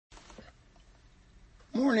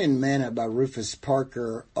Morning Manna by Rufus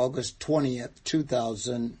Parker, August 20th,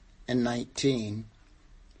 2019.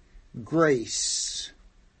 Grace.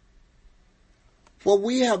 For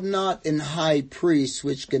we have not an high priest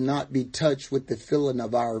which cannot be touched with the feeling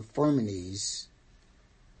of our infirmities,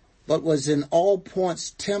 but was in all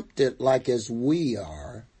points tempted like as we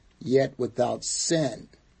are, yet without sin.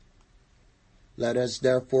 Let us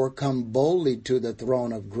therefore come boldly to the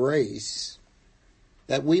throne of grace,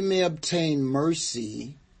 that we may obtain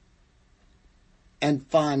mercy and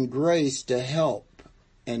find grace to help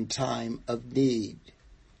in time of need.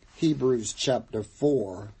 Hebrews chapter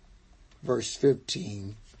 4, verse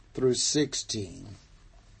 15 through 16.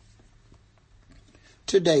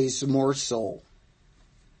 Today's morsel.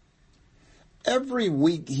 Every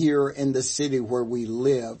week here in the city where we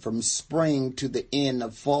live, from spring to the end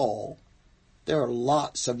of fall, there are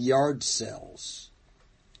lots of yard sales.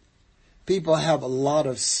 People have a lot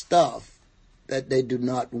of stuff that they do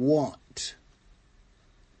not want.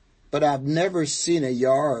 But I've never seen a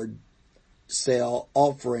yard sale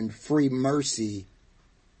offering free mercy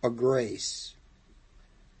or grace.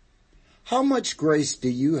 How much grace do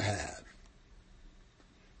you have?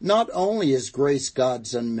 Not only is grace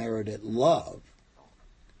God's unmerited love,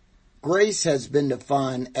 grace has been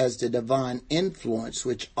defined as the divine influence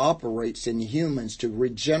which operates in humans to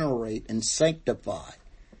regenerate and sanctify,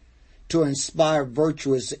 to inspire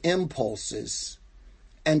virtuous impulses,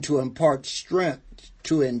 and to impart strength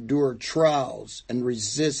to endure trials and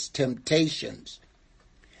resist temptations,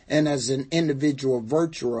 and as an individual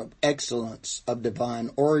virtue of excellence of divine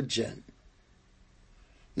origin.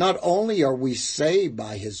 Not only are we saved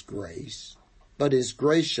by His grace, but His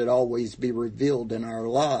grace should always be revealed in our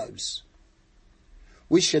lives.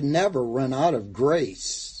 We should never run out of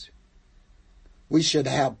grace. We should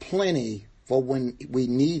have plenty for when we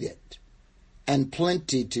need it, and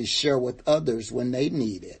plenty to share with others when they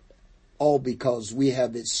need it, all because we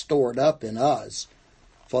have it stored up in us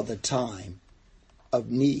for the time of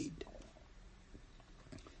need.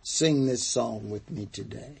 Sing this song with me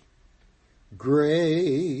today.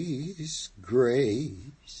 Grace,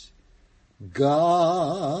 grace,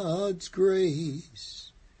 God's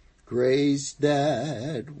grace, grace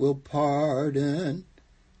that will pardon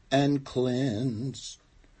and cleanse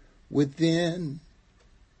within.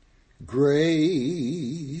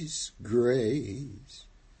 Grace, grace,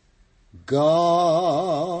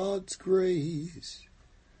 God's grace,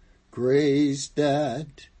 grace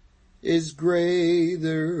that is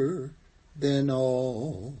greater than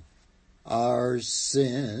all our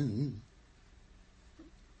sin.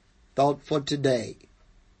 Thought for today.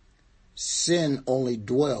 Sin only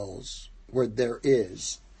dwells where there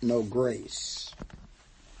is no grace.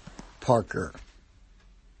 Parker.